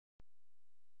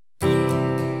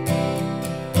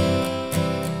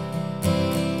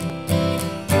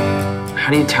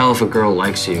How do you tell if a girl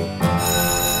likes you?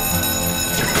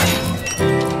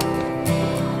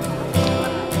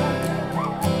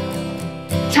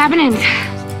 What's happening?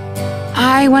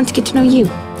 I want to get to know you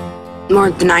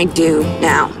more than I do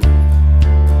now.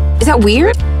 Is that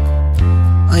weird?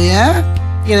 Oh,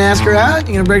 yeah? You gonna ask her out?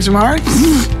 You gonna break some hearts?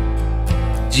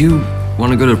 Do you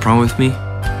want to go to prom with me?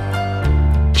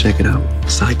 Check it out.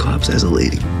 Cyclops as a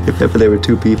lady. If ever there were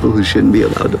two people who shouldn't be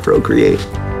allowed to procreate.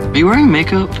 Are you wearing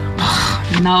makeup?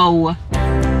 No.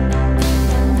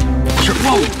 Sure.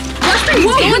 Whoa!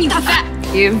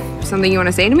 You have something you want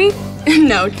to say to me?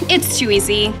 No, it's too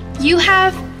easy. You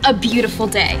have a beautiful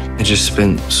day. I just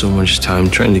spent so much time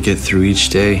trying to get through each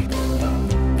day.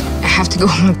 I have to go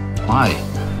home. Why?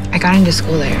 I got into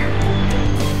school there.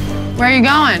 Where are you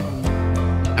going?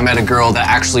 I met a girl that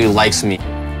actually likes me.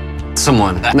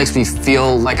 Someone that makes me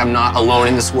feel like I'm not alone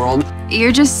in this world.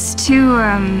 You're just too,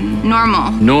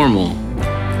 normal. Normal.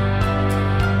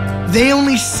 They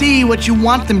only see what you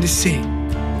want them to see.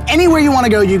 Anywhere you want to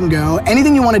go, you can go.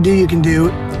 Anything you want to do, you can do.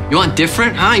 You want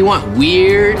different, huh? You want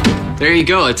weird? There you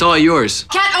go, it's all yours.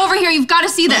 Cat, over here, you've got to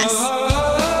see this.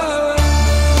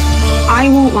 I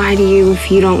won't lie to you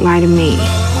if you don't lie to me.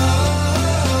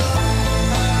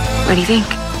 What do you think?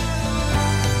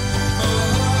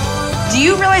 Do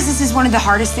you realize this is one of the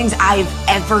hardest things I've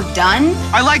ever done?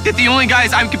 I like that the only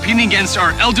guys I'm competing against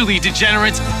are elderly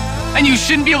degenerates, and you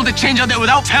shouldn't be able to change all that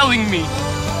without telling me.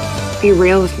 Be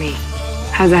real with me.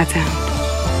 How's that sound?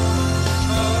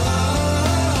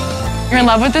 You're in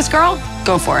love with this girl?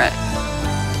 Go for it.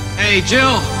 Hey,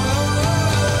 Jill.